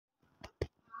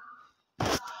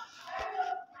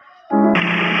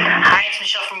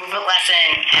Michelle from Movement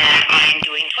Lesson, and I'm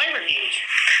doing toy reviews.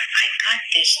 I got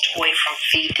this toy from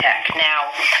VTech. Now,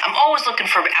 I'm always looking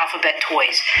for alphabet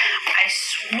toys. I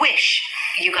wish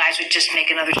you guys would just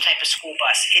make another type of school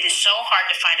bus. It is so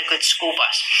hard to find a good school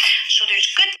bus. So there's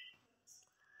good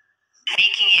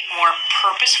making it more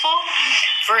purposeful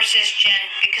versus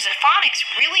because phonics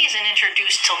really isn't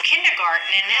introduced till kindergarten,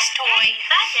 and this toy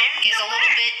is a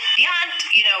little bit beyond,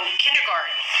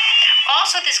 kindergarten.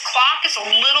 Also, this clock is a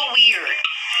little weird.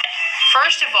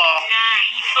 First of all,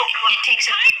 it takes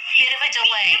a bit of a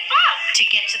delay to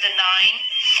get to the 9,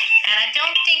 and I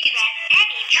don't think it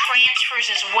transfers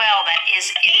as well. It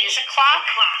is a clock.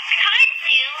 Time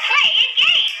to play a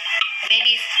game.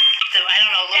 Maybe a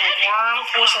little worm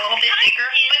was a little bit bigger,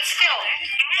 but still,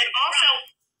 it also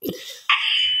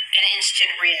an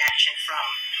instant reaction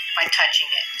by touching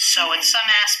it. So in some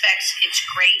aspects, it's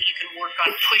great. You can work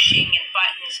on pushing and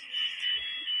buttons.